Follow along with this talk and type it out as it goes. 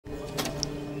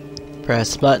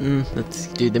Press button. Let's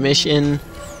do the mission.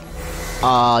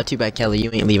 Aw, too bad, Kelly.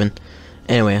 You ain't leaving.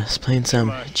 Anyway, I was playing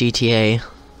some GTA,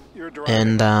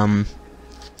 and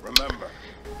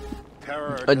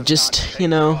just, you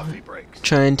know,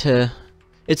 trying to.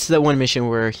 It's the one mission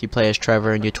where you play as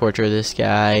Trevor and you torture this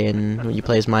guy, and you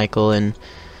play as Michael, and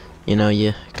you know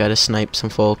you gotta snipe some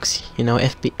folks. You know,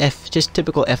 just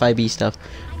typical FIB stuff.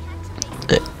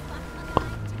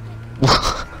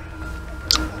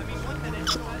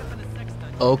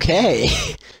 Okay.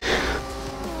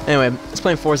 Anyway, I was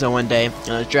playing Forza one day, and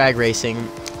I was drag racing,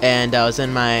 and I was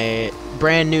in my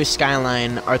brand new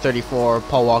Skyline R34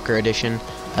 Paul Walker edition,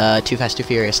 Too Fast Too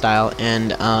Furious style,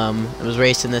 and I was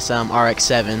racing this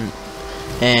RX-7,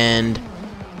 and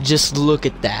just look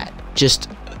at that, just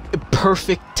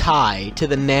perfect tie to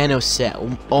the nano set.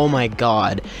 Oh my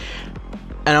god.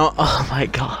 And oh my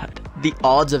god, the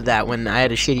odds of that when I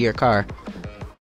had a shittier car.